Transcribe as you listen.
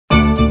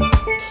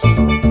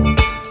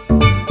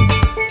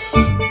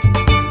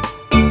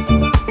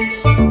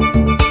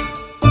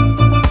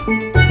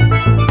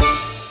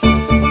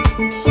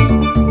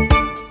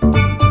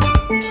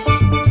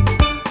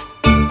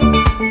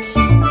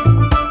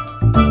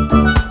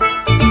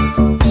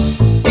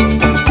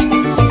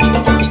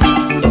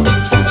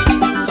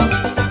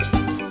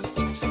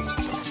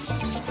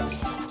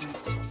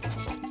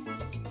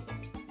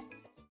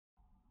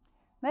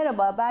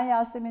ben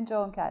Yasemin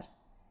Conker.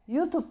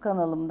 YouTube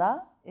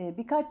kanalımda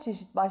birkaç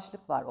çeşit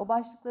başlık var. O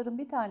başlıkların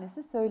bir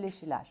tanesi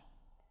söyleşiler.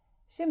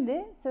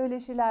 Şimdi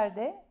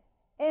söyleşilerde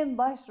en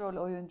başrol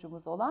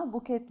oyuncumuz olan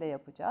Buket'le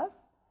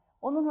yapacağız.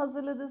 Onun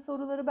hazırladığı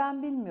soruları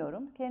ben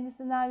bilmiyorum.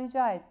 Kendisinden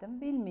rica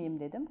ettim. Bilmeyeyim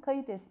dedim.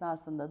 Kayıt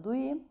esnasında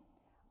duyayım.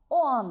 O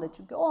anda,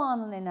 çünkü o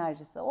anın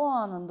enerjisi, o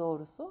anın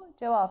doğrusu,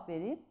 cevap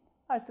vereyim.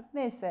 Artık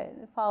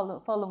neyse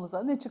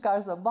falımıza ne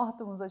çıkarsa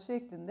bahtımıza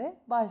şeklinde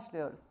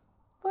başlıyoruz.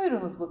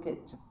 Buyurunuz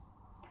Buket'ciğim.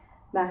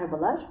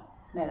 Merhabalar.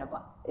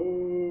 Merhaba.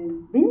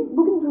 Benim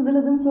bugün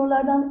hazırladığım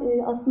sorulardan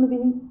aslında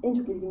benim en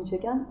çok ilgimi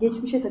çeken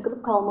geçmişe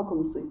takılıp kalma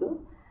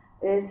konusuydu.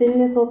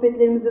 Seninle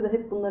sohbetlerimizde de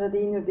hep bunlara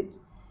değinirdik.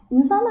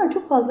 İnsanlar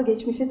çok fazla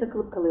geçmişe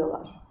takılıp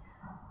kalıyorlar.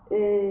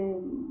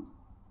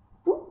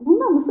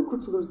 Bundan nasıl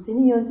kurtuluruz?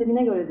 Senin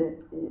yöntemine göre de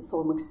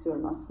sormak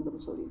istiyorum aslında bu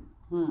soruyu.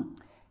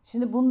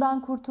 Şimdi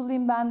bundan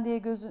kurtulayım ben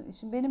diye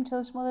şimdi benim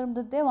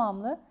çalışmalarımda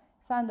devamlı,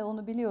 sen de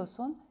onu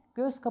biliyorsun,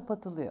 göz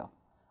kapatılıyor.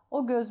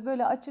 O göz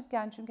böyle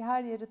açıkken, çünkü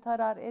her yeri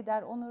tarar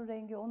eder, onun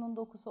rengi, onun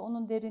dokusu,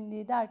 onun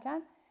derinliği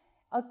derken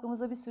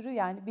aklımıza bir sürü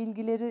yani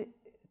bilgileri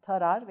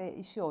tarar ve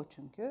işi o,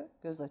 çünkü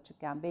göz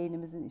açıkken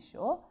beynimizin işi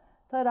o.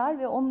 Tarar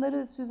ve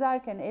onları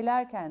süzerken,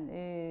 elerken,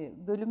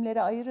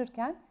 bölümlere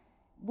ayırırken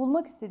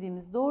bulmak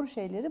istediğimiz doğru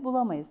şeyleri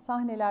bulamayız.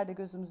 Sahnelerde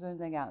gözümüz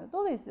önüne gelmez.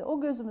 Dolayısıyla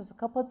o gözümüzü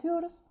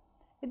kapatıyoruz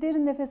ve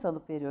derin nefes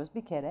alıp veriyoruz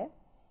bir kere.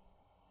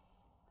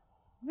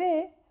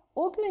 Ve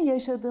o gün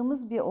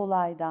yaşadığımız bir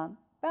olaydan,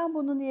 ben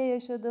bunu niye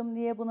yaşadım,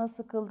 niye buna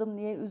sıkıldım,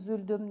 niye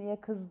üzüldüm, niye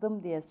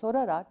kızdım diye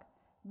sorarak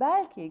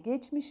belki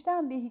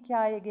geçmişten bir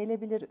hikaye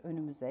gelebilir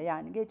önümüze.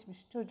 Yani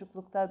geçmiş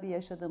çocuklukta bir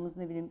yaşadığımız,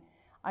 ne bileyim,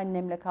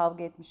 annemle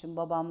kavga etmişim,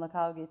 babamla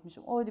kavga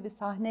etmişim, öyle bir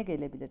sahne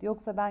gelebilir.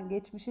 Yoksa ben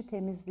geçmişi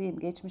temizleyeyim,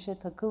 geçmişe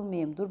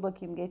takılmayayım, dur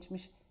bakayım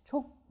geçmiş.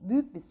 Çok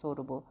büyük bir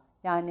soru bu.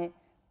 Yani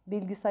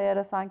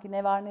bilgisayara sanki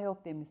ne var ne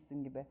yok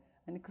demişsin gibi.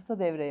 Hani kısa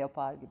devre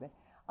yapar gibi.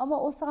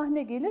 Ama o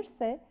sahne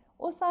gelirse,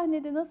 o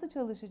sahnede nasıl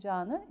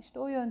çalışacağını, işte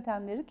o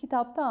yöntemleri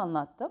kitapta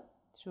anlattım.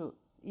 Şu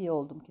İyi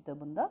Oldum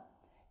kitabında.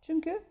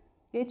 Çünkü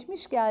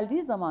geçmiş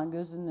geldiği zaman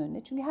gözünün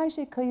önüne, çünkü her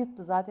şey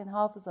kayıtlı, zaten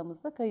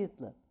hafızamızda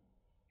kayıtlı.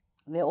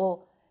 Ve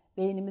o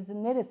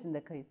beynimizin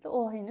neresinde kayıtlı,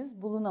 o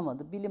henüz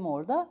bulunamadı. Bilim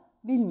orada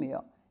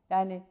bilmiyor.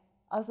 Yani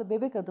aslında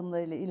bebek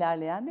adımlarıyla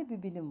ilerleyen de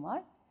bir bilim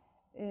var.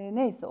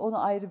 Neyse,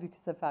 onu ayrı bir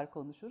sefer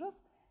konuşuruz.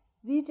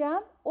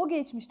 Diyeceğim, o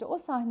geçmişte o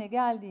sahne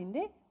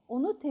geldiğinde,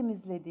 onu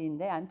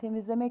temizlediğinde, yani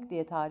temizlemek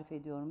diye tarif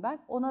ediyorum ben,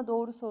 ona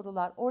doğru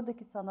sorular,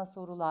 oradaki sana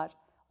sorular,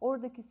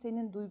 oradaki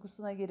senin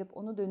duygusuna girip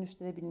onu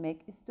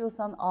dönüştürebilmek,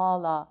 istiyorsan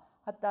ağla.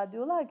 Hatta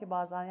diyorlar ki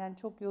bazen, yani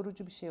çok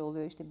yorucu bir şey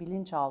oluyor, işte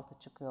bilinçaltı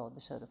çıkıyor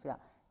dışarı falan.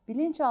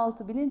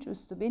 Bilinçaltı,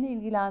 bilinçüstü beni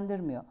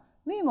ilgilendirmiyor.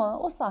 Mühim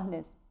olan o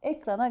sahne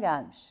ekrana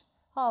gelmiş.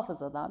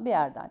 Hafızadan bir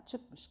yerden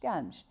çıkmış,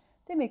 gelmiş.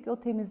 Demek ki o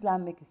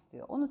temizlenmek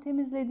istiyor. Onu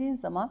temizlediğin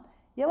zaman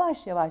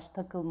yavaş yavaş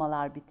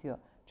takılmalar bitiyor.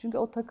 Çünkü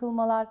o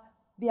takılmalar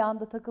bir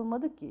anda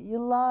takılmadık ki,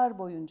 yıllar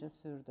boyunca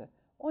sürdü.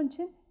 Onun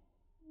için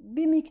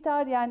bir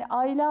miktar, yani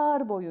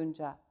aylar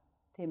boyunca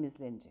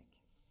temizlenecek.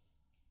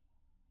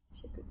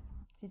 Teşekkür ederim.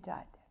 Rica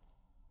ederim.